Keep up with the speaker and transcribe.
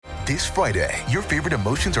This Friday, your favorite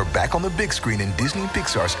emotions are back on the big screen in Disney and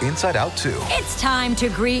Pixar's Inside Out 2. It's time to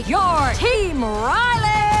greet your Team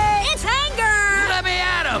Riley! It's anger! Let me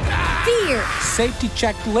at him! Fear! Safety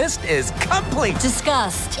checklist is complete!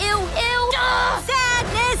 Disgust! Ew!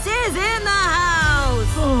 Sadness is in the house!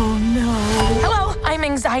 Oh, no. Hello, I'm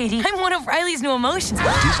anxiety. I'm one of Riley's new emotions.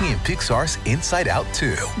 Disney and Pixar's Inside Out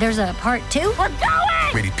 2. There's a part 2? We're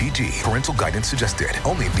going! Rated PG. Parental guidance suggested.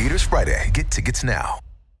 Only in theaters Friday. Get tickets now.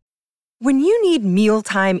 When you need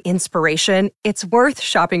mealtime inspiration, it's worth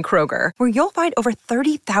shopping Kroger, where you'll find over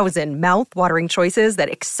 30,000 mouth-watering choices that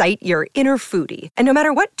excite your inner foodie. And no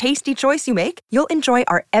matter what tasty choice you make, you'll enjoy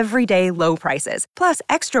our everyday low prices, plus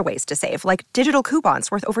extra ways to save, like digital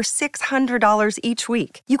coupons worth over $600 each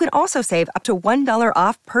week. You can also save up to $1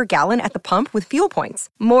 off per gallon at the pump with fuel points.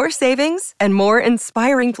 More savings and more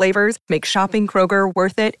inspiring flavors make shopping Kroger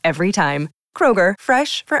worth it every time. Kroger,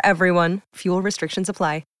 fresh for everyone. Fuel restrictions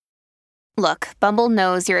apply. Look, Bumble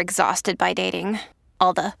knows you're exhausted by dating.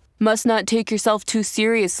 All the, must not take yourself too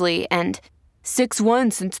seriously, and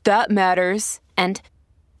 6'1" since that matters, and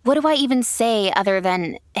what do I even say other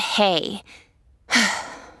than, hey?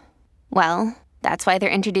 Well, that's why they're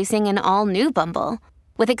introducing an all-new Bumble,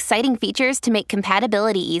 with exciting features to make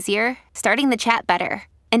compatibility easier, starting the chat better,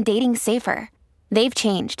 and dating safer. They've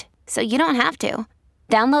changed, so you don't have to.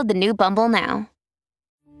 Download the new Bumble now.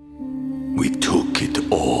 We took it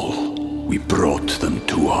all. We brought them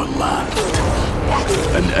to our land.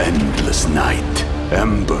 An endless night,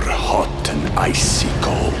 ember hot and icy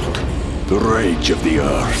cold. The rage of the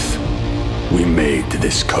earth. We made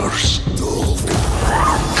this curse.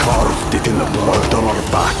 Carved it in the blood on our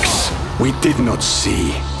backs. We did not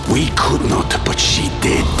see. We could not, but she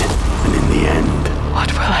did. And in the end...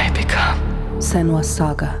 What will I become? Senua's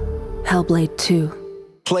Saga. Hellblade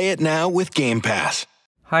 2. Play it now with Game Pass.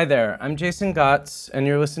 Hi there, I'm Jason Gotts, and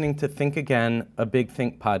you're listening to Think Again, a Big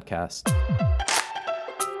Think podcast.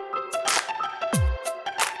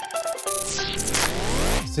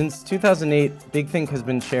 Since 2008, Big Think has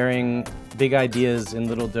been sharing big ideas in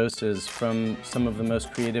little doses from some of the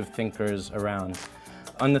most creative thinkers around.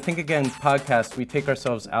 On the Think Again podcast, we take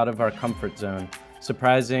ourselves out of our comfort zone,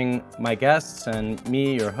 surprising my guests and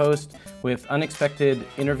me, your host, with unexpected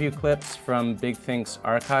interview clips from Big Think's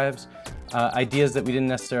archives, ideas that we didn't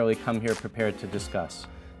necessarily come here prepared to discuss.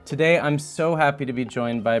 Today, I'm so happy to be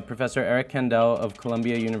joined by Professor Eric Kandel of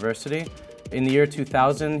Columbia University. In the year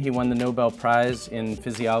 2000, he won the Nobel Prize in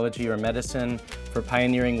Physiology or Medicine for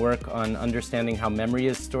pioneering work on understanding how memory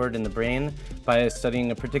is stored in the brain by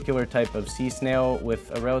studying a particular type of sea snail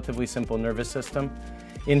with a relatively simple nervous system.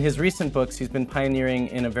 In his recent books, he's been pioneering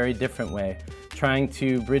in a very different way, trying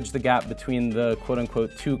to bridge the gap between the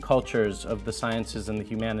quote-unquote two cultures of the sciences and the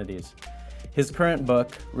humanities. His current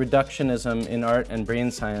book, Reductionism in Art and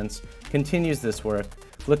Brain Science, continues this work,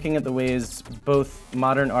 looking at the ways both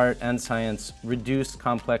modern art and science reduce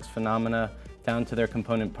complex phenomena down to their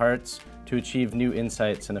component parts to achieve new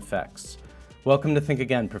insights and effects. Welcome to Think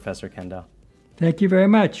Again, Professor Kandel. Thank you very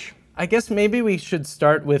much. I guess maybe we should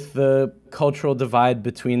start with the cultural divide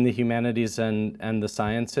between the humanities and the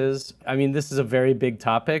sciences. I mean, this is a very big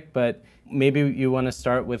topic, but maybe you want to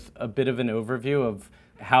start with a bit of an overview of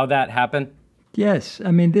how that happened? Yes.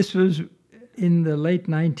 I mean, this was in the late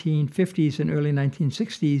 1950s and early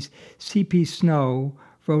 1960s. C.P. Snow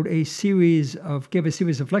gave a series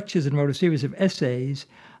of lectures and wrote a series of essays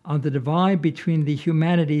on the divide between the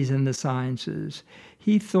humanities and the sciences.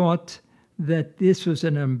 He thought that this was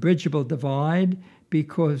an unbridgeable divide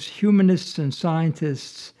because humanists and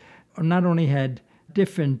scientists not only had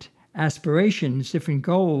different aspirations, different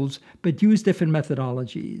goals, but used different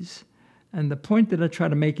methodologies. And the point that I try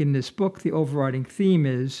to make in this book, the overriding theme,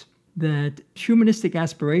 is that humanistic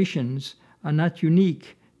aspirations are not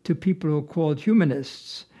unique to people who are called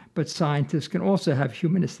humanists, but scientists can also have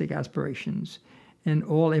humanistic aspirations. In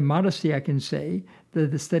all immodesty, I can say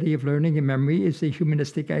that the study of learning and memory is a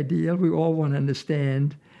humanistic ideal. We all want to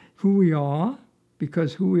understand who we are,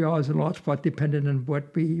 because who we are is in large part dependent on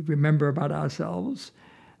what we remember about ourselves.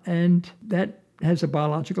 And that has a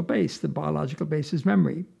biological base. The biological base is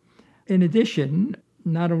memory. In addition,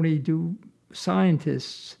 not only do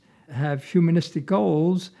scientists have humanistic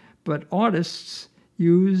goals, but artists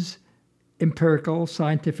use empirical,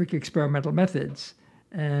 scientific, experimental methods.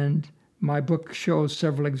 And my book shows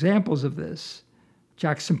several examples of this.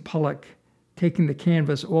 Jackson Pollock taking the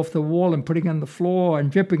canvas off the wall and putting it on the floor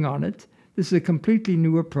and dripping on it. This is a completely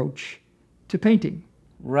new approach to painting.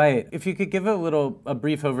 Right. If you could give a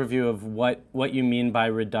brief overview of what you mean by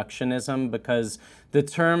reductionism, because the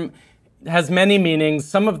term has many meanings,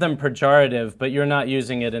 some of them pejorative, but you're not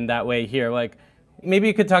using it in that way here. Like, Maybe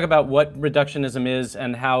you could talk about what reductionism is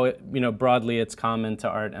and how it, broadly it's common to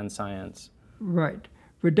art and science. Right.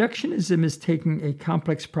 Reductionism is taking a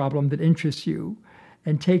complex problem that interests you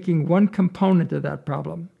and taking one component of that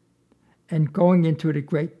problem and going into it at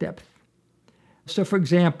great depth. So, for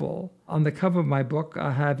example, on the cover of my book,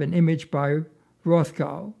 I have an image by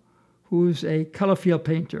Rothko, who's a color field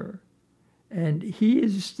painter. And he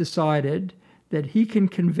has decided that he can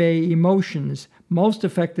convey emotions most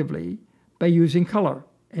effectively by using color.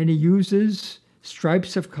 And he uses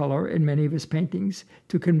stripes of color in many of his paintings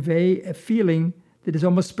to convey a feeling that is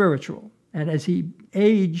almost spiritual. And as he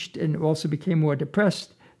aged and also became more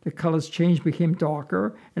depressed, the colors changed, became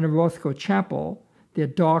darker. In a Rothko chapel, they're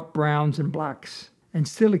dark browns and blacks. And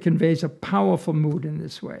still it conveys a powerful mood in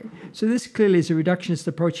this way. So this clearly is a reductionist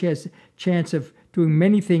approach. He has a chance of doing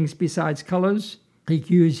many things besides colors. He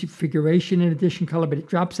uses figuration in addition to color, but it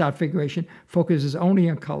drops out figuration, focuses only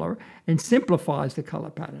on color, and simplifies the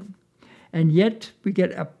color pattern. And yet we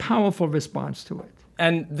get a powerful response to it.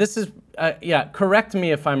 And this is, correct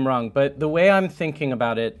me if I'm wrong, but the way I'm thinking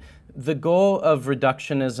about it, the goal of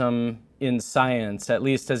reductionism in science, at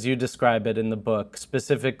least as you describe it in the book,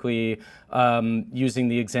 specifically using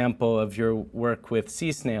the example of your work with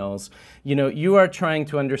sea snails, you are trying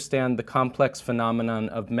to understand the complex phenomenon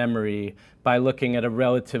of memory by looking at a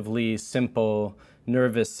relatively simple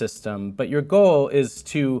nervous system. But your goal is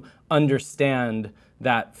to understand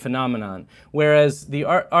that phenomenon. Whereas the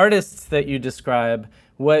artists that you describe,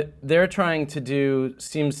 what they're trying to do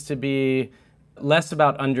seems to be less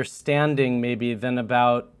about understanding maybe than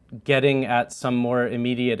about getting at some more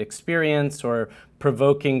immediate experience or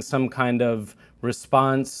provoking some kind of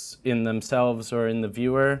response in themselves or in the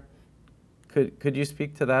viewer. Could you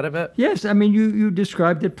speak to that a bit? Yes, I mean, you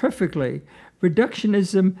described it perfectly.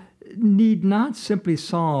 Reductionism need not simply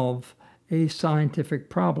solve a scientific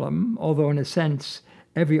problem, although in a sense,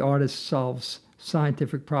 every artist solves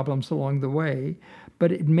scientific problems along the way,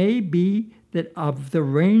 but it may be that of the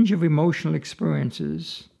range of emotional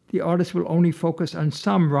experiences, the artist will only focus on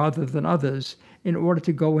some rather than others in order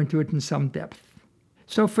to go into it in some depth.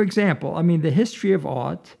 So, for example, the history of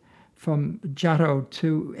art from Giotto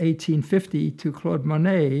to 1850 to Claude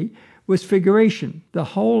Monet was figuration. The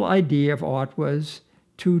whole idea of art was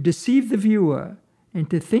to deceive the viewer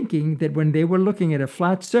into thinking that when they were looking at a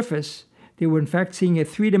flat surface, they were in fact seeing a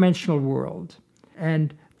three-dimensional world.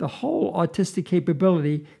 And the whole artistic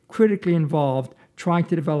capability critically involved trying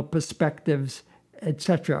to develop perspectives,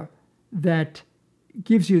 etc., that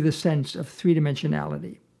gives you the sense of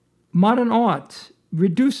three-dimensionality. Modern art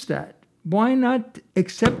reduced that. Why not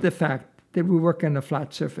accept the fact that we work on a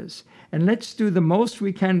flat surface? And let's do the most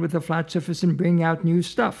we can with the flat surface and bring out new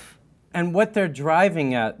stuff. And what they're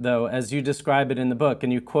driving at, though, as you describe it in the book,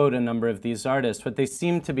 and you quote a number of these artists, what they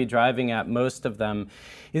seem to be driving at, most of them,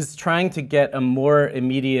 is trying to get a more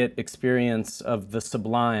immediate experience of the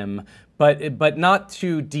sublime, but not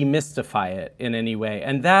to demystify it in any way.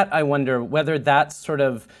 And that, I wonder, whether that's sort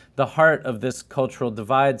of the heart of this cultural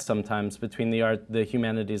divide sometimes between the art, the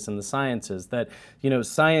humanities, and the sciences, that,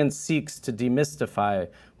 science seeks to demystify,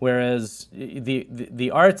 whereas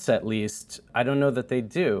the arts, at least, I don't know that they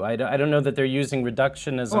do. I don't know that they're using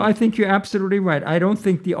reductionism. Oh, I think you're absolutely right. I don't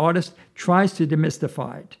think the artist tries to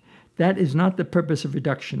demystify it. That is not the purpose of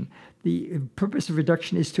reduction. The purpose of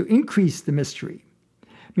reduction is to increase the mystery.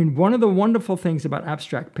 One of the wonderful things about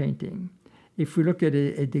abstract painting, if we look at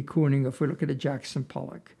a de Kooning, if we look at a Jackson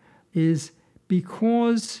Pollock, is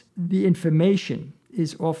because the information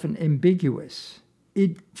is often ambiguous,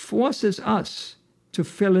 it forces us to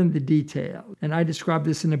fill in the detail. And I describe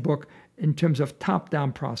this in the book in terms of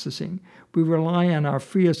top-down processing. We rely on our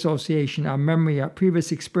free association, our memory, our previous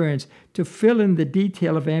experience to fill in the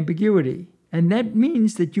detail of ambiguity. And that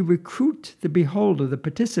means that you recruit the beholder, the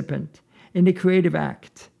participant, in the creative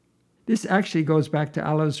act. This actually goes back to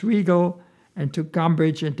Alois Riegel and to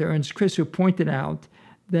Gombrich and to Ernst Kriss, who pointed out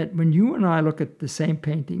that when you and I look at the same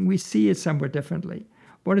painting, we see it somewhat differently.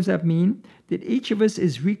 What does that mean? That each of us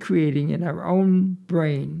is recreating in our own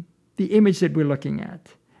brain the image that we're looking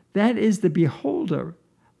at. That is, the beholder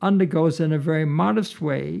undergoes in a very modest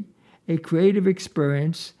way a creative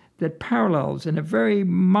experience that parallels in a very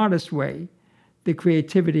modest way the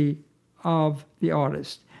creativity of the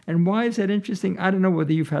artist. And why is that interesting? I don't know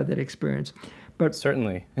whether you've had that experience, but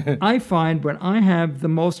certainly. I find when I have the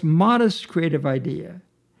most modest creative idea,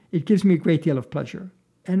 it gives me a great deal of pleasure.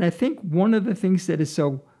 And I think one of the things that is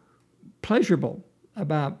so pleasurable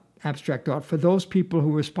about abstract art for those people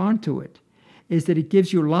who respond to it is that it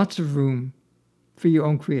gives you lots of room for your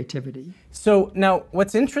own creativity. So now,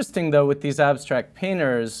 what's interesting, though, with these abstract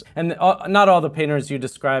painters, and not all the painters you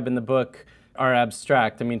describe in the book are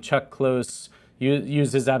abstract. I mean, Chuck Close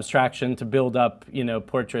uses abstraction to build up,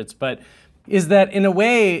 portraits, but is that in a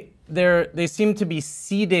way they seem to be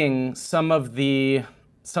ceding some of the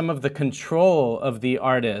control of the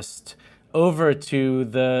artist over to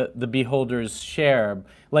the beholder's share,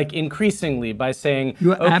 like increasingly by saying,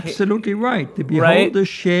 you're absolutely right. The beholder's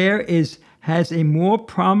share has a more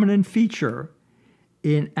prominent feature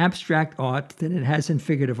in abstract art than it has in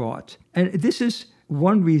figurative art. And this is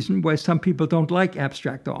one reason why some people don't like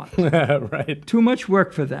abstract art. Right. Too much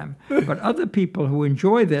work for them. But other people who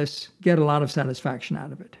enjoy this get a lot of satisfaction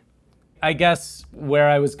out of it. I guess where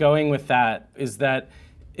I was going with that is that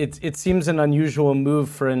it seems an unusual move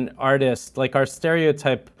for an artist. Like, our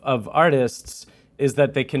stereotype of artists is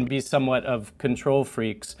that they can be somewhat of control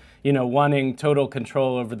freaks, wanting total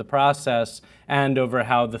control over the process and over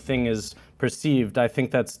how the thing is perceived. I think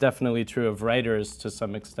that's definitely true of writers to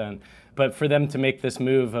some extent. But for them to make this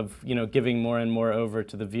move of, giving more and more over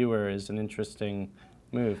to the viewer is an interesting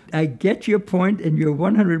move. I get your point, and you're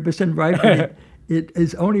 100% right, but it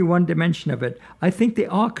is only one dimension of it. I think they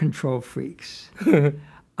are control freaks.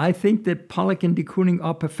 I think that Pollock and de Kooning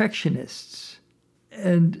are perfectionists.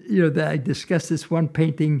 And, I discussed this one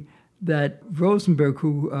painting that Rosenberg,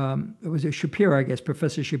 who was a Shapiro, I guess,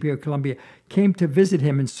 Professor Shapiro at Columbia, came to visit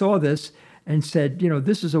him and saw this and said,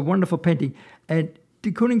 this is a wonderful painting. And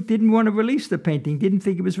de Kooning didn't want to release the painting, didn't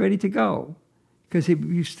think it was ready to go, because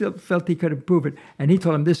he still felt he could improve it. And he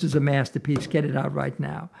told him, this is a masterpiece, get it out right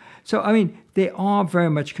now. So, they are very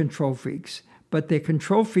much control freaks, but they're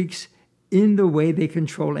control freaks in the way they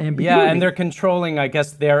control ambiguity. Yeah, and they're controlling, I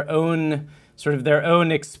guess, their own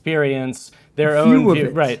experience, their own view.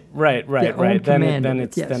 Right. Then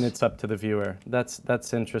it's up to the viewer.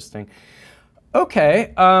 That's interesting.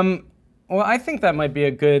 Okay. Well, I think that might be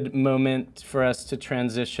a good moment for us to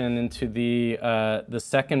transition into the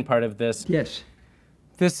second part of this. Yes.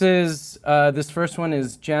 This first one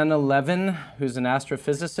is Janna Levin, who's an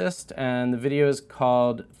astrophysicist, and the video is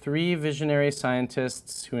called 3 Visionary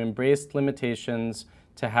Scientists Who Embraced Limitations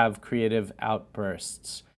to Have Creative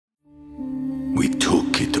Outbursts. We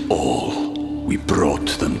took it all. We brought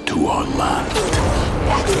them to our land.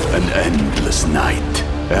 An endless night,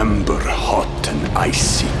 ember hot and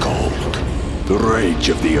icy cold. The rage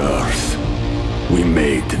of the earth. We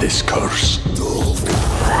made this curse.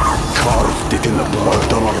 Carved it in the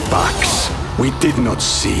blood on our backs. We did not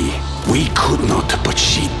see. We could not, but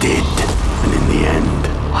she did. And in the end,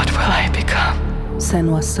 what will I become?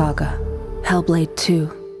 Senua's Saga. Hellblade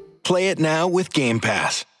 2. Play it now with Game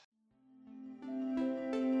Pass.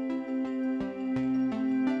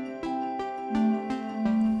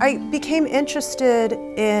 I became interested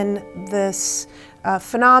in this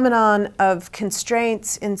phenomenon of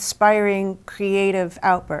constraints inspiring creative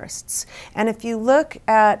outbursts. And if you look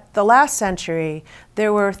at the last century,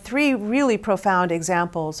 there were 3 really profound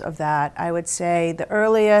examples of that. I would say the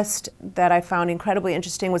earliest that I found incredibly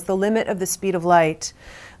interesting was the limit of the speed of light,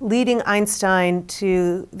 leading Einstein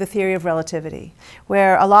to the theory of relativity,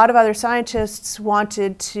 where a lot of other scientists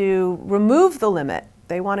wanted to remove the limit.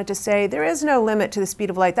 They wanted to say, there is no limit to the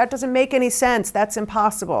speed of light. That doesn't make any sense. That's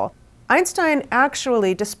impossible. Einstein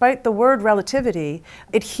actually, despite the word relativity,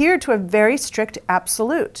 adhered to a very strict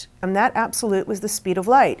absolute, and that absolute was the speed of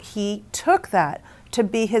light. He took that to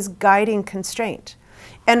be his guiding constraint.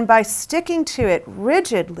 And by sticking to it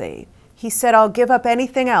rigidly, he said, I'll give up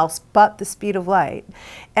anything else but the speed of light.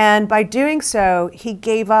 And by doing so, he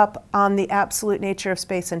gave up on the absolute nature of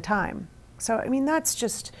space and time. So, that's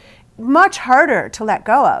just much harder to let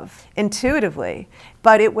go of intuitively,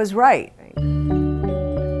 but it was right.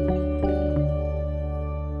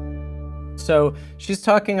 So she's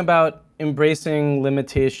talking about embracing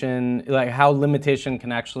limitation, like how limitation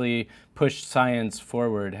can actually push science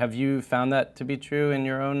forward. Have you found that to be true in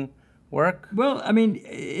your own work? Well,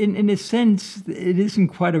 in a sense, it isn't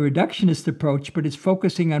quite a reductionist approach, but it's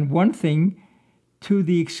focusing on one thing to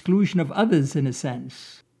the exclusion of others, in a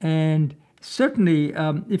sense. And certainly,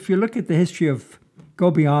 if you look at the history of, go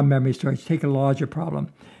beyond memory storage, take a larger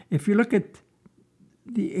problem. If you look at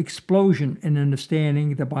the explosion in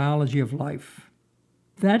understanding the biology of life,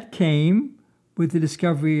 that came with the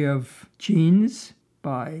discovery of genes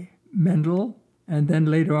by Mendel, and then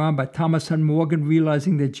later on by Thomas Hunt Morgan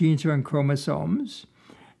realizing that genes are in chromosomes,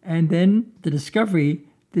 and then the discovery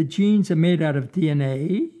that genes are made out of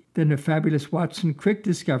DNA, then the fabulous Watson-Crick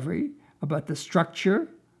discovery about the structure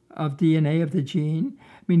of DNA of the gene.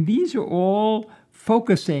 These are all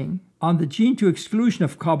focusing on the gene to exclusion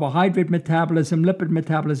of carbohydrate metabolism, lipid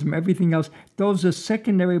metabolism, everything else. Those are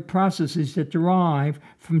secondary processes that derive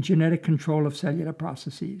from genetic control of cellular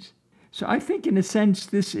processes. So I think, in a sense,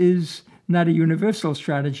 this is not a universal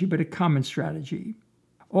strategy, but a common strategy.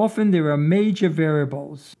 Often there are major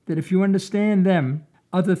variables that if you understand them,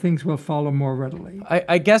 other things will follow more readily.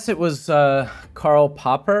 I guess it was Karl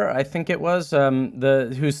Popper, I think it was,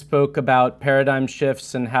 who spoke about paradigm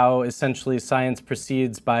shifts and how essentially science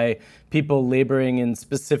proceeds by people laboring in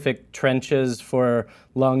specific trenches for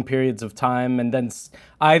long periods of time, and then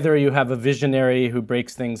either you have a visionary who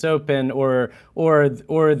breaks things open, or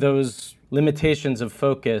those limitations of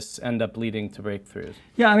focus end up leading to breakthroughs.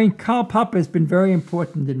 Yeah, I mean, Karl Popper has been very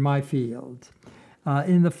important in my field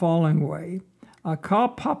in the following way. Karl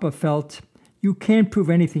Popper felt you can't prove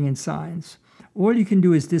anything in science. All you can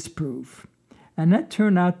do is disprove. And that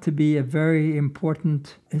turned out to be a very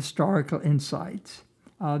important historical insight.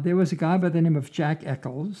 There was a guy by the name of Jack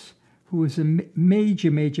Eccles, who was a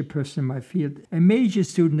major person in my field, a major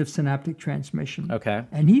student of synaptic transmission. Okay.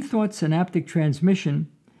 And he thought synaptic transmission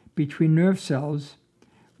between nerve cells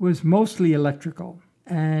was mostly electrical.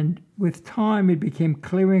 And with time, it became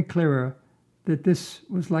clearer and clearer that this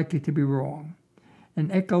was likely to be wrong. And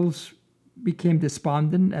Eccles became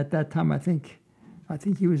despondent at that time. I think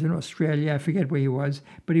he was in Australia. I forget where he was.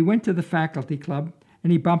 But he went to the faculty club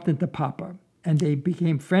and he bumped into Popper. And they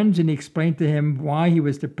became friends, and he explained to him why he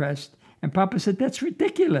was depressed. And Popper said, "That's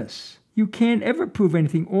ridiculous. You can't ever prove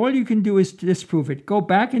anything. All you can do is disprove it. Go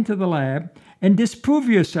back into the lab and disprove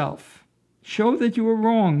yourself. Show that you were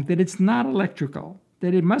wrong, that it's not electrical,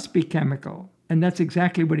 that it must be chemical." And that's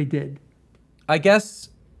exactly what he did. I guess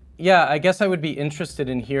I would be interested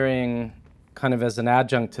in hearing, kind of as an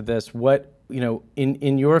adjunct to this, what,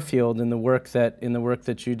 in your field, in the work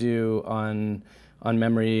that you do on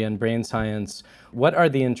memory and brain science, what are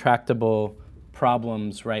the intractable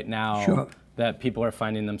problems right now that people are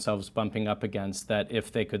finding themselves bumping up against, that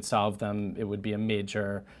if they could solve them, it would be a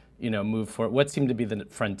major, move forward? What seem to be the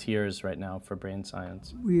frontiers right now for brain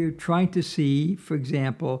science? We're trying to see, for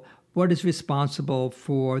example, what is responsible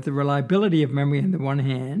for the reliability of memory on the one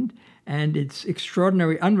hand and its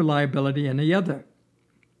extraordinary unreliability on the other.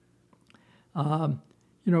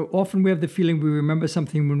 Often we have the feeling we remember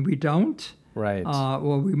something when we don't, right?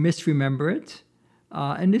 Or we misremember it.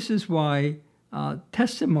 And this is why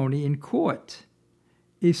testimony in court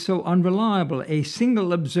is so unreliable. A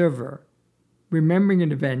single observer remembering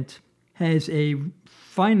an event has a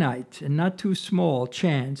finite and not too small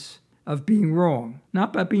chance of being wrong,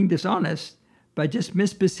 not by being dishonest, by just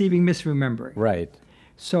misperceiving, misremembering. Right.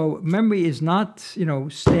 So memory is not,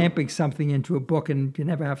 stamping something into a book and you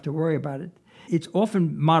never have to worry about it. It's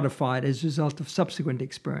often modified as a result of subsequent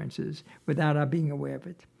experiences without our being aware of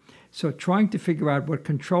it. So trying to figure out what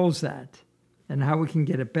controls that and how we can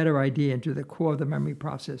get a better idea into the core of the memory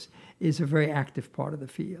process is a very active part of the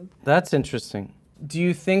field. That's interesting. Do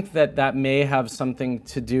you think that may have something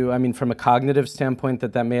to do, from a cognitive standpoint,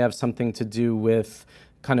 that may have something to do with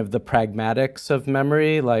kind of the pragmatics of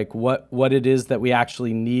memory, like what it is that we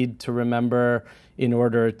actually need to remember in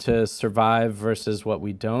order to survive versus what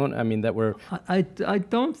we don't? I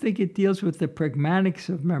don't think it deals with the pragmatics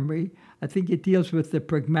of memory. I think it deals with the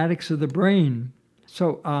pragmatics of the brain.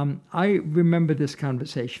 So I remember this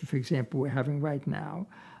conversation, for example, we're having right now.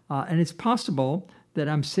 And it's possible that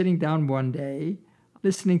I'm sitting down one day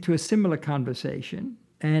listening to a similar conversation,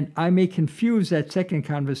 and I may confuse that second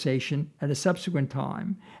conversation at a subsequent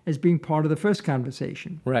time as being part of the first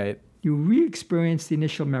conversation. Right. You re-experience the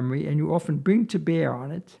initial memory, and you often bring to bear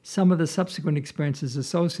on it some of the subsequent experiences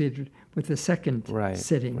associated with the second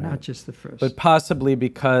sitting, not just the first. But possibly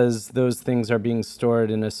because those things are being stored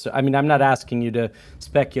in I'm not asking you to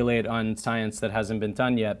speculate on science that hasn't been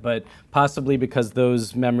done yet, but possibly because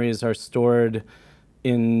those memories are stored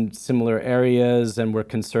in similar areas and we're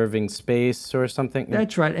conserving space or something?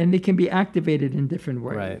 That's right, and they can be activated in different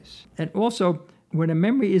ways. Right. And also, when a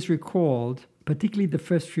memory is recalled, particularly the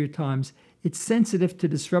first few times, it's sensitive to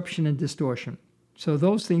disruption and distortion. So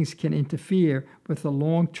those things can interfere with the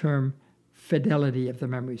long-term fidelity of the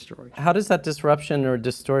memory storage. How does that disruption or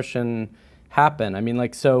distortion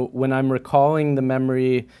happen? So when I'm recalling the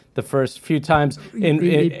memory the first few times...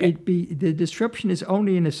 The disruption is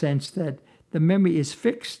only in a sense that the memory is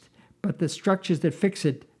fixed, but the structures that fix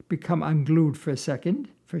it become unglued for a second,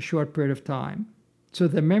 for a short period of time. So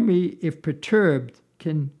the memory, if perturbed,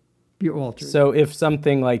 can be altered. So if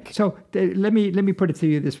something like... let me put it to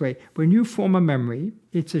you this way. When you form a memory,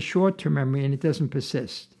 it's a short-term memory and it doesn't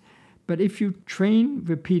persist. But if you train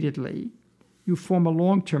repeatedly, you form a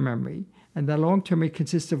long-term memory, and that long-term memory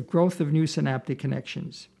consists of growth of new synaptic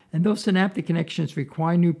connections. And those synaptic connections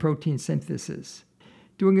require new protein synthesis.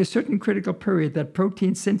 During a certain critical period, that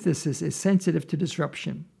protein synthesis is sensitive to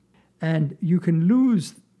disruption. And you can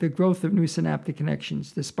lose the growth of new synaptic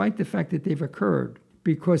connections, despite the fact that they've occurred,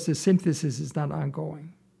 because the synthesis is not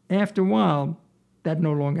ongoing. After a while, that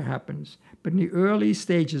no longer happens. But in the early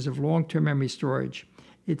stages of long-term memory storage,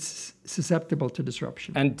 it's susceptible to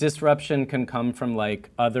disruption. And disruption can come from like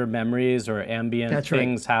other memories or ambient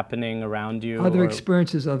things happening around you. Other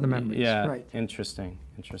experiences, other memories. Yeah, right. Interesting.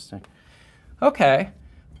 Okay.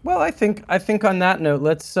 Well, I think on that note,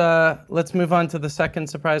 let's move on to the second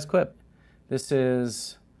surprise quip. This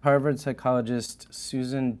is Harvard psychologist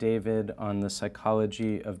Susan David on the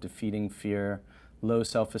psychology of defeating fear, low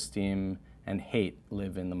self-esteem, and hate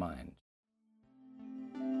live in the mind.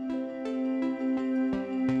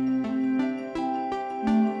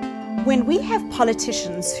 When we have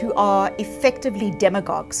politicians who are effectively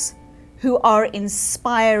demagogues, who are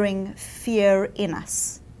inspiring fear in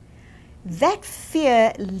us, that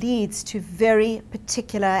fear leads to very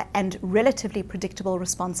particular and relatively predictable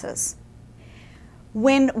responses.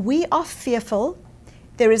 When we are fearful,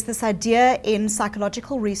 there is this idea in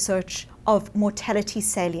psychological research of mortality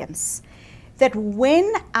salience, that when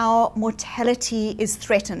our mortality is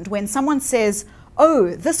threatened, when someone says,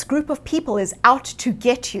 oh, this group of people is out to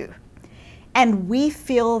get you, and we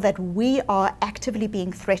feel that we are actively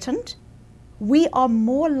being threatened, we are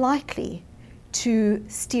more likely to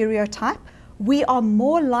stereotype, we are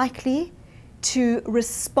more likely to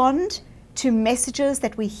respond to messages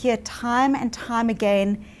that we hear time and time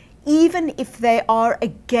again, even if they are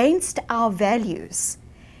against our values,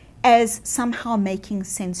 as somehow making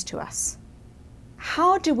sense to us.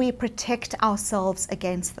 How do we protect ourselves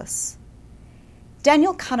against this?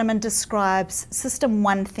 Daniel Kahneman describes System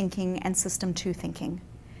 1 thinking and System 2 thinking.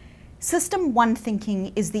 System 1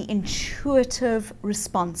 thinking is the intuitive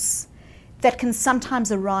response that can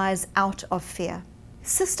sometimes arise out of fear.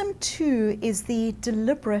 System 2 is the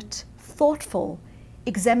deliberate, thoughtful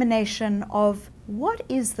examination of what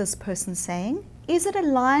is this person saying? Is it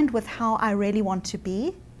aligned with how I really want to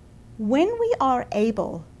be? When we are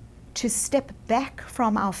able to step back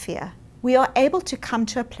from our fear, we are able to come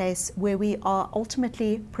to a place where we are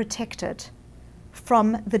ultimately protected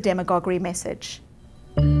from the demagoguery message.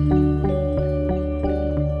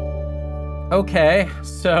 Okay,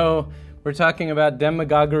 so we're talking about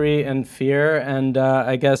demagoguery and fear, and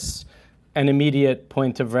I guess an immediate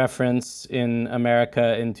point of reference in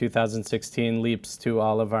America in 2016 leaps to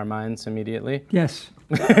all of our minds immediately. Yes.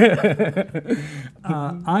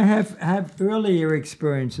 I have had earlier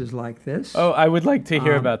experiences like this. Oh, I would like to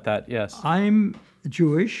hear about that, yes. I'm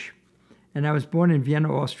Jewish, and I was born in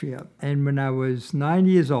Vienna, Austria. And when I was 9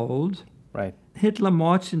 years old, Hitler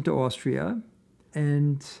marched into Austria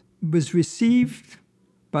and was received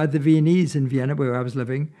by the Viennese in Vienna, where I was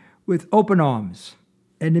living, with open arms.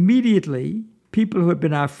 And immediately, people who had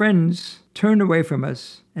been our friends turned away from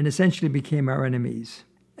us and essentially became our enemies.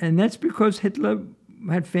 And that's because Hitler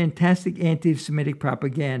had fantastic anti-Semitic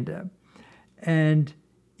propaganda. And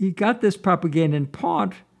he got this propaganda in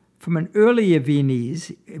part from an earlier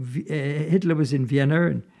Viennese. Hitler was in Vienna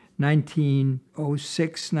in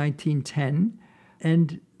 1906, 1910.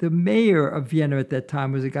 And the mayor of Vienna at that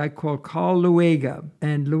time was a guy called Karl Lueger.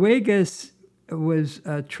 And Lueger was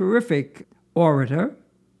a terrific orator,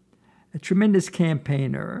 a tremendous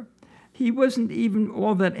campaigner. He wasn't even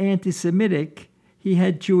all that anti-Semitic. He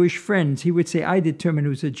had Jewish friends. He would say, I determine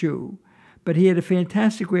who's a Jew. But he had a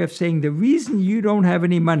fantastic way of saying, the reason you don't have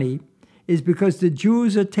any money is because the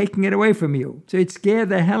Jews are taking it away from you. So it scared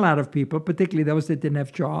the hell out of people, particularly those that didn't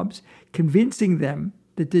have jobs, convincing them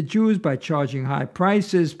that the Jews, by charging high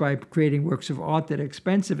prices, by creating works of art that are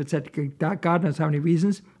expensive, etc., God knows how many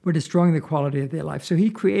reasons, were destroying the quality of their life. So he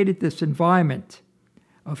created this environment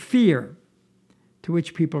of fear to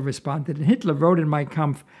which people responded. And Hitler wrote in Mein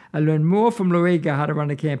Kampf, I learned more from Lueger how to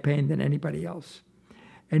run a campaign than anybody else.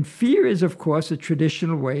 And fear is, of course, a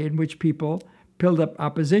traditional way in which people build up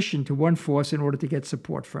opposition to one force in order to get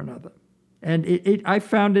support for another. And I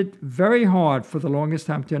found it very hard for the longest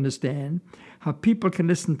time to understand how people can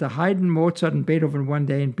listen to Haydn, Mozart, and Beethoven one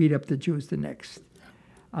day and beat up the Jews the next.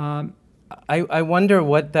 I wonder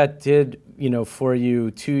what that did, for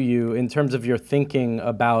you, to you, in terms of your thinking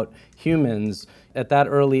about humans at that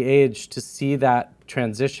early age, to see that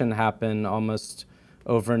transition happen almost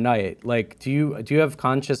overnight. Like, do you have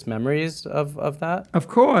conscious memories of that? Of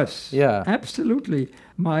course. Yeah. Absolutely.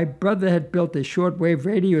 My brother had built a shortwave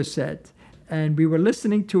radio set, and we were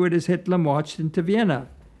listening to it as Hitler marched into Vienna.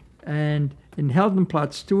 And in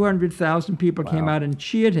Heldenplatz, 200,000 people came out and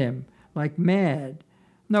cheered him like mad.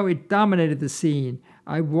 No, it dominated the scene.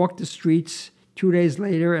 I walked the streets 2 days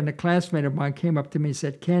later, and a classmate of mine came up to me and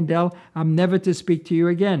said, Kandel, I'm never to speak to you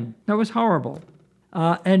again. That was horrible.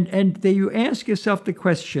 And you ask yourself the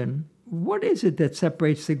question, what is it that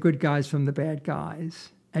separates the good guys from the bad guys?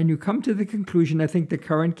 And you come to the conclusion, I think the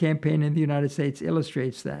current campaign in the United States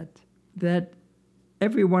illustrates that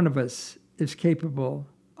every one of us is capable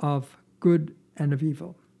of good and of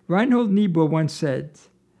evil. Reinhold Niebuhr once said,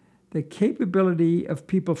 the capability of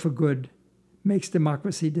people for good makes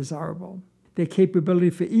democracy desirable. Their capability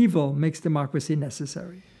for evil makes democracy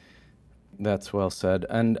necessary. That's well said.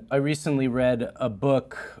 And I recently read a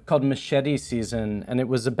book called Machete Season, and it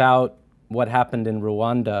was about what happened in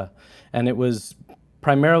Rwanda. And it was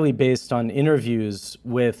primarily based on interviews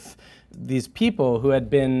with these people who had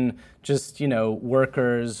been just,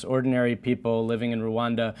 workers, ordinary people living in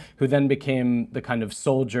Rwanda, who then became the kind of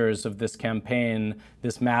soldiers of this campaign,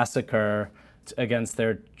 this massacre against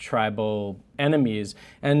their tribal enemies.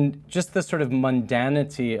 And just the sort of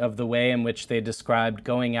mundanity of the way in which they described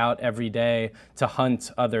going out every day to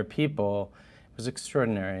hunt other people was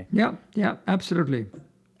extraordinary. Yeah, absolutely.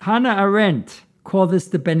 Hannah Arendt called this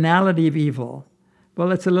the banality of evil.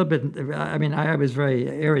 Well, it's a little bit, I was very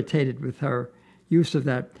irritated with her use of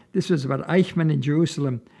that. This was about Eichmann in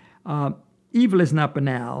Jerusalem. Evil is not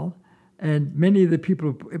banal, and many of the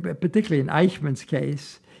people, particularly in Eichmann's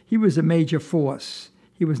case, he was a major force.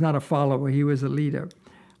 He was not a follower, he was a leader.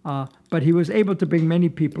 But he was able to bring many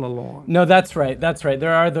people along. No, that's right.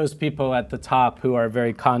 There are those people at the top who are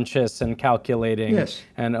very conscious and calculating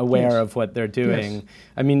and aware of what they're doing. Yes.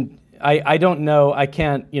 I mean, I don't know, I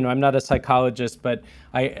can't, I'm not a psychologist, but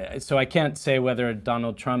I can't say whether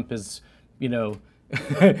Donald Trump is,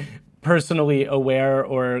 personally aware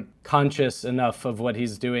or conscious enough of what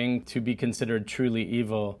he's doing to be considered truly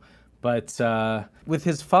evil. But with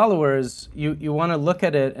his followers, you want to look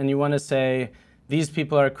at it and you want to say, these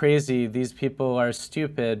people are crazy, these people are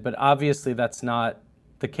stupid, but obviously that's not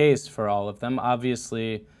the case for all of them.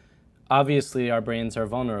 Obviously our brains are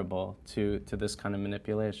vulnerable to this kind of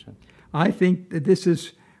manipulation. I think that this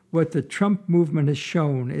is what the Trump movement has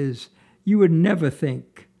shown is you would never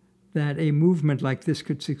think that a movement like this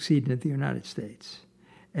could succeed in the United States.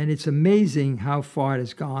 And it's amazing how far it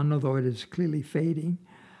has gone, although it is clearly fading.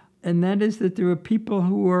 And that is that there are people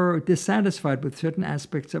who are dissatisfied with certain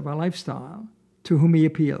aspects of our lifestyle to whom he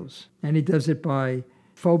appeals. And he does it by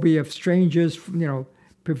phobia of strangers,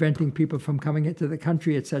 preventing people from coming into the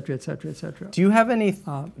country, et cetera, et cetera, et cetera. Do you have any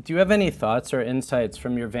thoughts or insights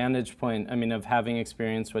from your vantage point, of having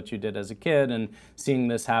experienced what you did as a kid and seeing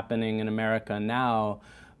this happening in America now,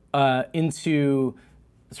 into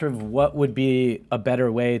sort of what would be a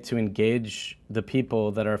better way to engage the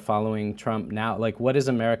people that are following Trump now? Like, what is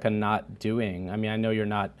America not doing? I know you're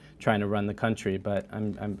not trying to run the country, but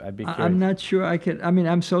I'd be curious. I'm not sure I could.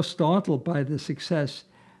 I'm so startled by the success.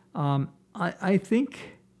 I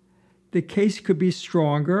think the case could be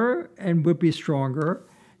stronger and would be stronger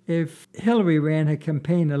if Hillary ran her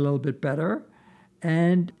campaign a little bit better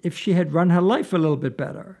and if she had run her life a little bit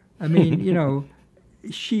better.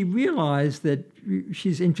 She realized that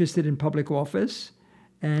she's interested in public office,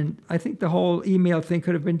 and I think the whole email thing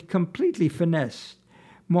could have been completely finessed.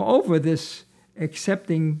 Moreover, this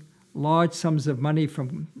accepting large sums of money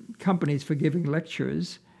from companies for giving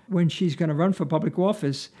lectures, when she's going to run for public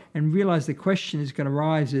office and realize the question is going to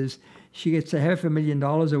rise is she gets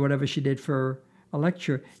 $500,000 or whatever she did for a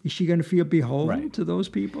lecture, is she going to feel beholden to those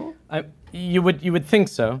people? You would think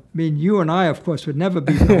so. You and I, of course, would never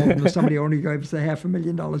be beholden to somebody who only gave us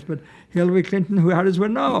 $500,000, but Hillary Clinton, how does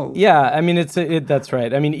one know? Yeah, that's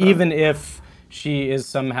right. Even if she is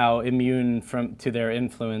somehow immune to their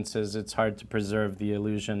influences, it's hard to preserve the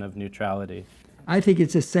illusion of neutrality. I think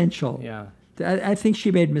it's essential. Yeah. I think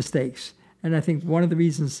she made mistakes. And I think one of the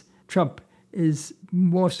reasons Trump is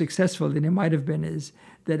more successful than he might have been is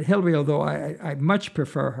that Hillary, although I much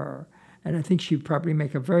prefer her, and I think she'd probably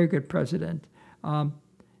make a very good president,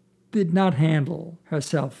 did not handle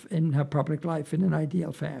herself in her public life in an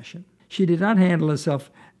ideal fashion. She did not handle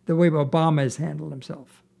herself the way Obama has handled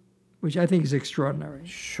himself, which I think is extraordinary.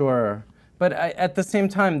 Sure. But at the same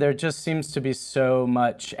time, there just seems to be so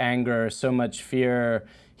much anger, so much fear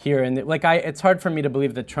here. And it's hard for me to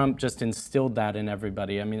believe that Trump just instilled that in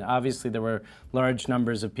everybody. Obviously there were large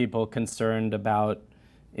numbers of people concerned about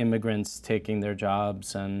immigrants taking their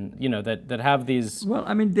jobs and, that have these... Well,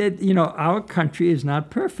 our country is not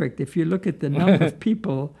perfect. If you look at the number of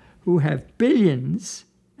people who have billions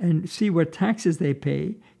and see what taxes they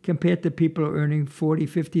pay compared to people who are earning $40,000,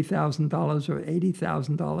 $50,000 or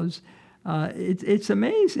 $80,000, it's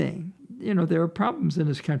amazing. There are problems in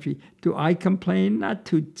this country. Do I complain? Not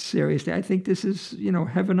too seriously. I think this is,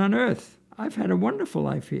 heaven on earth. I've had a wonderful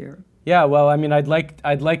life here. Yeah, well, I'd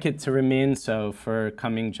like it to remain so for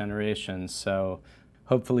coming generations. So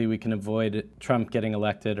hopefully we can avoid Trump getting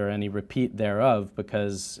elected or any repeat thereof,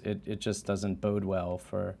 because it just doesn't bode well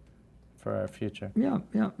for our future. Yeah.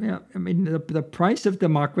 I mean, the price of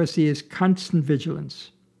democracy is constant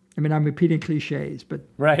vigilance. I mean, I'm repeating cliches, but...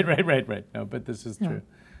 Right. No, but this is true.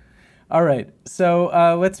 All right,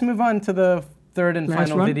 so let's move on to the third and Last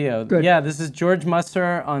final one? video. Good. Yeah, this is George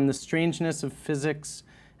Musser on the strangeness of physics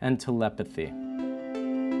and telepathy.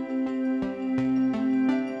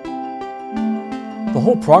 The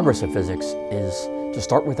whole progress of physics is to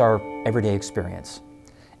start with our everyday experience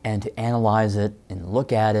and to analyze it and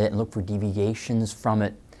look at it and look for deviations from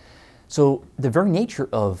it. So the very nature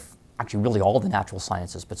of actually really all the natural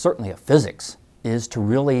sciences, but certainly of physics, is to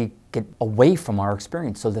really get away from our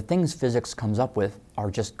experience. So the things physics comes up with are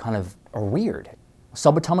just are weird.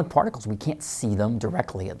 Subatomic particles, we can't see them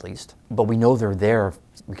directly at least, but we know they're there.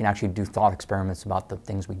 We can actually do thought experiments about the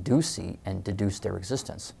things we do see and deduce their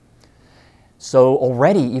existence. So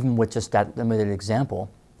already, even with just that limited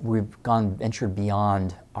example, we've ventured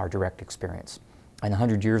beyond our direct experience. And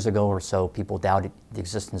 100 years ago or so, people doubted the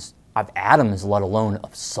existence of atoms, let alone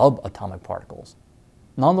of subatomic particles.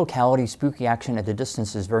 Non-locality, spooky action at a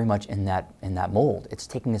distance is very much in that mold. It's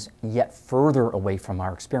taking us yet further away from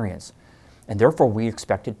our experience. And therefore, we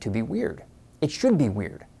expect it to be weird. It should be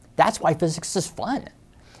weird. That's why physics is fun.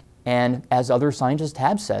 And as other scientists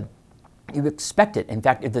have said, you expect it. In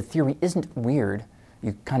fact, if the theory isn't weird,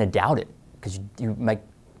 you kind of doubt it, because you might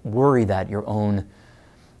worry that your own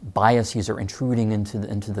biases are intruding into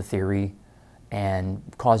the theory and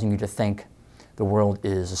causing you to think the world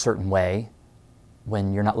is a certain way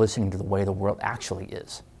when you're not listening to the way the world actually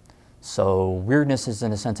is. So weirdness is,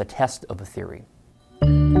 in a sense, a test of a theory.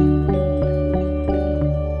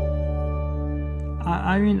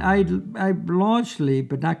 I mean, I largely,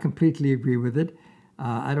 but not completely agree with it.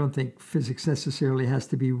 I don't think physics necessarily has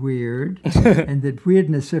to be weird, and that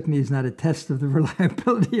weirdness certainly is not a test of the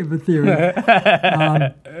reliability of a theory.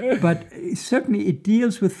 But certainly it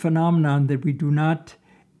deals with phenomenon that we do not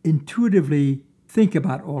intuitively think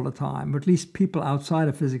about all the time, or at least people outside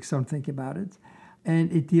of physics don't think about it.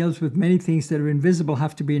 And it deals with many things that are invisible,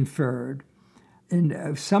 have to be inferred.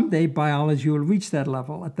 And someday biology will reach that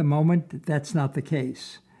level. At the moment, that's not the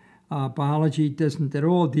case. Biology doesn't at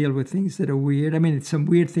all deal with things that are weird. I mean, some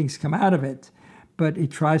weird things come out of it, but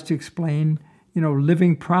it tries to explain,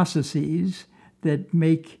 living processes that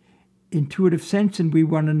make intuitive sense, and we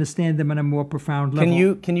want to understand them on a more profound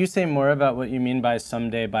level. Can you say more about what you mean by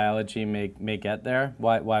someday biology may get there?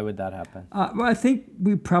 Why would that happen? Well, I think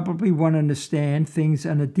we probably want to understand things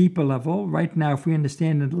on a deeper level. Right now, if we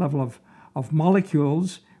understand at the level of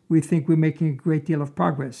molecules, we think we're making a great deal of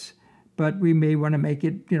progress. But we may want to make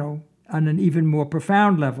it, on an even more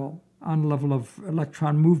profound level, on the level of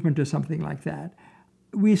electron movement or something like that.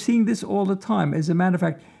 We're seeing this all the time. As a matter of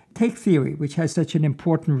fact, take theory, which has such an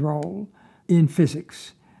important role in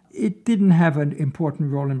physics. It didn't have an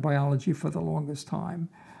important role in biology for the longest time.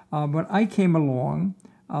 When I came along,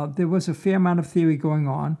 there was a fair amount of theory going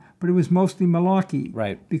on, but it was mostly malarkey.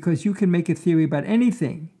 Right. Because you can make a theory about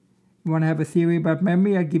anything. You want to have a theory about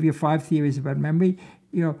memory? I'll give you 5 theories about memory.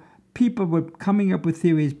 People were coming up with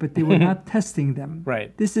theories, but they were not testing them.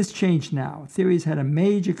 Right. This has changed now. Theories had a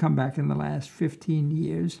major comeback in the last 15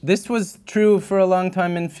 years. This was true for a long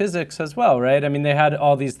time in physics as well, right? I mean, they had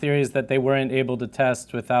all these theories that they weren't able to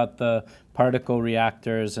test without the particle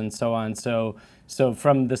reactors and so on. So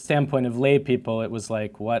from the standpoint of lay people, it was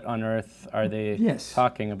like, what on earth are they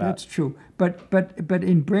talking about? That's true. But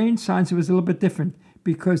in brain science, it was a little bit different,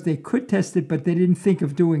 because they could test it, but they didn't think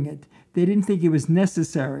of doing it. They didn't think it was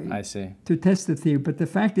necessary to test the theory. But the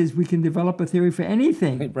fact is, we can develop a theory for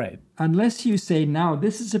anything. Right. Unless you say, now,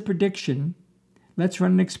 this is a prediction, let's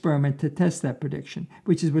run an experiment to test that prediction,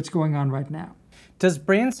 which is what's going on right now. Does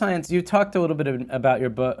brain science, you talked a little bit about your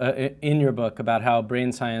book, in your book, about how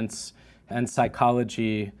brain science and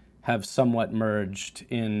psychology have somewhat merged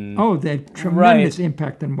in... Oh, they have tremendous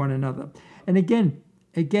impact on one another. And again,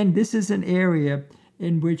 this is an area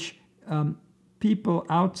in which people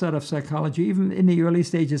outside of psychology, even in the early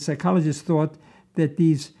stages, psychologists thought that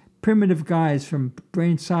these primitive guys from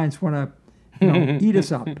brain science want to eat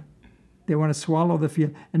us up. They want to swallow the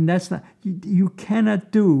field. And that's not, you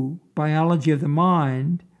cannot do biology of the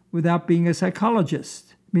mind without being a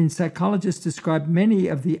psychologist. I mean, psychologists describe many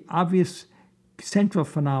of the obvious central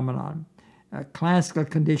phenomenon, classical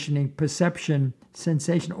conditioning, perception,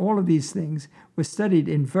 sensation, all of these things were studied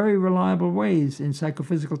in very reliable ways in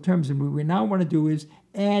psychophysical terms. And what we now want to do is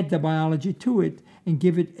add the biology to it and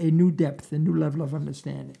give it a new depth, a new level of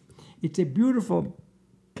understanding. It's a beautiful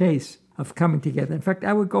case of coming together. In fact,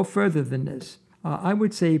 I would go further than this. I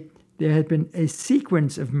would say there had been a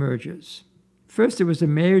sequence of mergers. First, there was a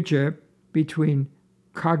merger between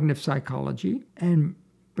cognitive psychology and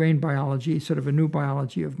brain biology, sort of a new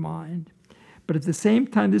biology of mind. But at the same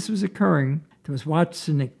time this was occurring, there was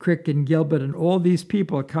Watson and Crick and Gilbert and all these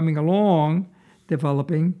people coming along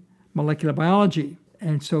developing molecular biology.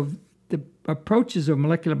 And so the approaches of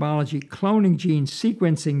molecular biology, cloning genes,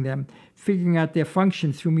 sequencing them, figuring out their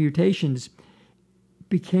function through mutations,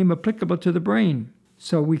 became applicable to the brain.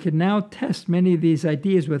 So we could now test many of these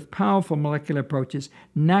ideas with powerful molecular approaches,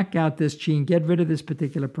 knock out this gene, get rid of this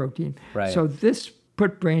particular protein. Right. So this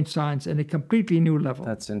put brain science at a completely new level.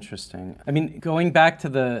 That's interesting. I mean, going back to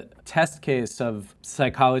the test case of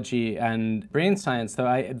psychology and brain science,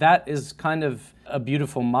 though, that is kind of a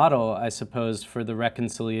beautiful model, I suppose, for the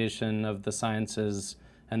reconciliation of the sciences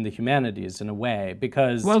and the humanities in a way,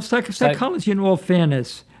 because... Well, psychology, in all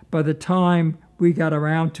fairness, by the time we got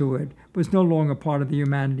around to it, was no longer part of the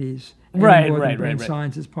humanities. Right. Brain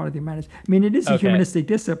science is part of the humanities. I mean, it is a humanistic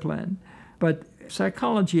discipline, but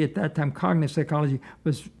psychology at that time, cognitive psychology,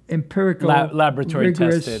 was empirical, laboratory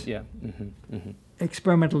rigorous, tested,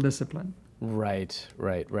 experimental discipline. Right.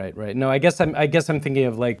 No, I guess I'm thinking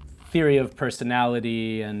of like theory of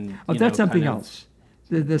personality and. Oh, that's something else.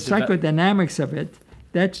 The psychodynamics of it.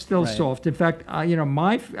 That's still soft. In fact,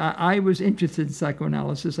 I was interested in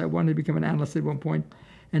psychoanalysis. I wanted to become an analyst at one point,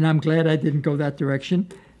 and I'm glad I didn't go that direction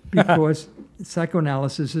because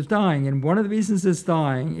psychoanalysis is dying. And one of the reasons it's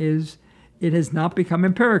dying is it has not become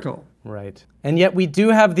empirical. Right. And yet we do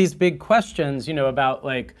have these big questions,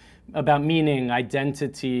 about meaning,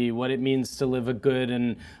 identity, what it means to live a good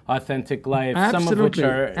and authentic life. Absolutely. Some of which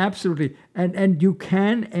are... Absolutely. And you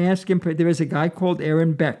can ask him. There is a guy called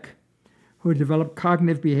Aaron Beck who developed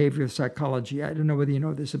cognitive behavioral psychology. I don't know whether you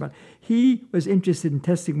know this about. He was interested in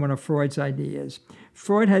testing one of Freud's ideas.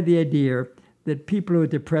 Freud had the idea that people who are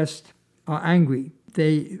depressed are angry.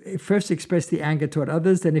 They first express the anger toward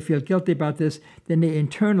others, then they feel guilty about this, then they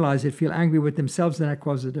internalize it, feel angry with themselves, and that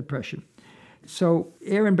causes depression. So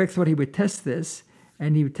Aaron Beck thought he would test this,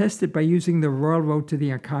 and he would test it by using the royal road to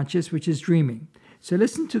the unconscious, which is dreaming. So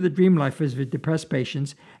listen to the dream life of depressed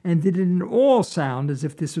patients, and they didn't all sound as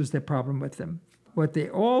if this was their problem with them. What they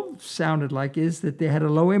all sounded like is that they had a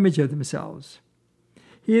low image of themselves.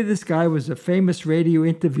 Here this guy was a famous radio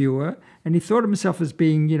interviewer, and he thought of himself as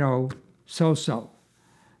being, so-so.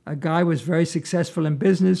 A guy was very successful in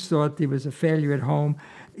business, thought he was a failure at home.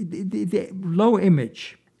 The low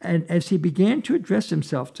image. And as he began to address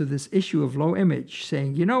himself to this issue of low image,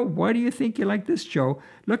 saying, why do you think you're like this, Joe?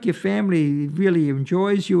 Look, your family really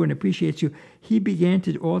enjoys you and appreciates you. He began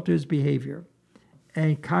to alter his behavior,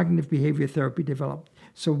 and cognitive behavior therapy developed.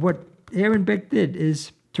 So what Aaron Beck did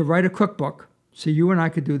is to write a cookbook so you and I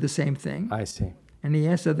could do the same thing. I see. And he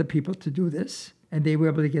asked other people to do this, and they were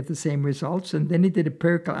able to get the same results. And then he did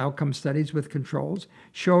empirical outcome studies with controls,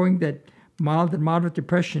 showing that mild and moderate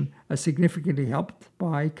depression are significantly helped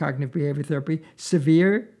by cognitive behavior therapy.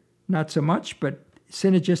 Severe, not so much, but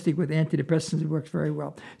synergistic with antidepressants, it works very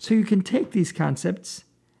well. So you can take these concepts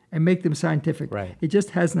and make them scientific. Right. It just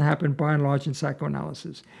hasn't happened by and large in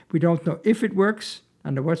psychoanalysis. We don't know if it works,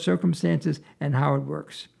 under what circumstances, and how it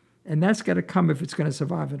works. And that's got to come if it's going to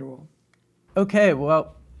survive at all. Okay,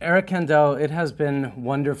 well, Eric Kandel, it has been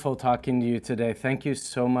wonderful talking to you today. Thank you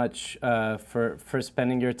so much for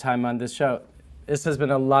spending your time on this show. This has been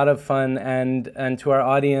a lot of fun, and to our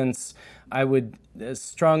audience, I would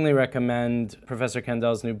strongly recommend Professor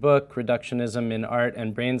Kandel's new book, Reductionism in Art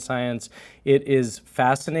and Brain Science. It is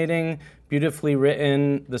fascinating, beautifully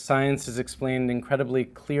written. The science is explained incredibly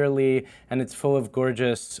clearly, and it's full of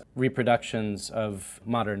gorgeous reproductions of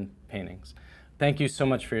modern paintings. Thank you so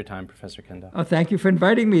much for your time, Professor Kandel. Oh, thank you for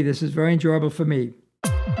inviting me. This is very enjoyable for me.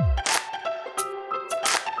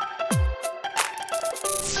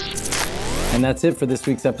 And that's it for this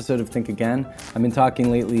week's episode of Think Again. I've been talking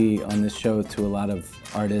lately on this show to a lot of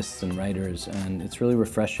artists and writers, and it's really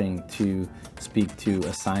refreshing to speak to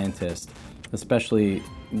a scientist, especially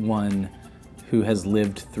one who has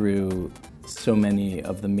lived through so many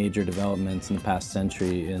of the major developments in the past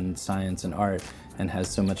century in science and art and has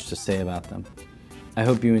so much to say about them. I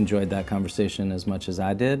hope you enjoyed that conversation as much as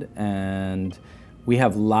I did, and we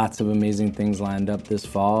have lots of amazing things lined up this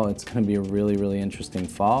fall. It's going to be a really, really interesting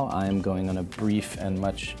fall. I am going on a brief and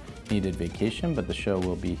much needed vacation, but the show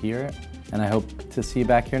will be here, and I hope to see you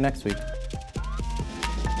back here next week.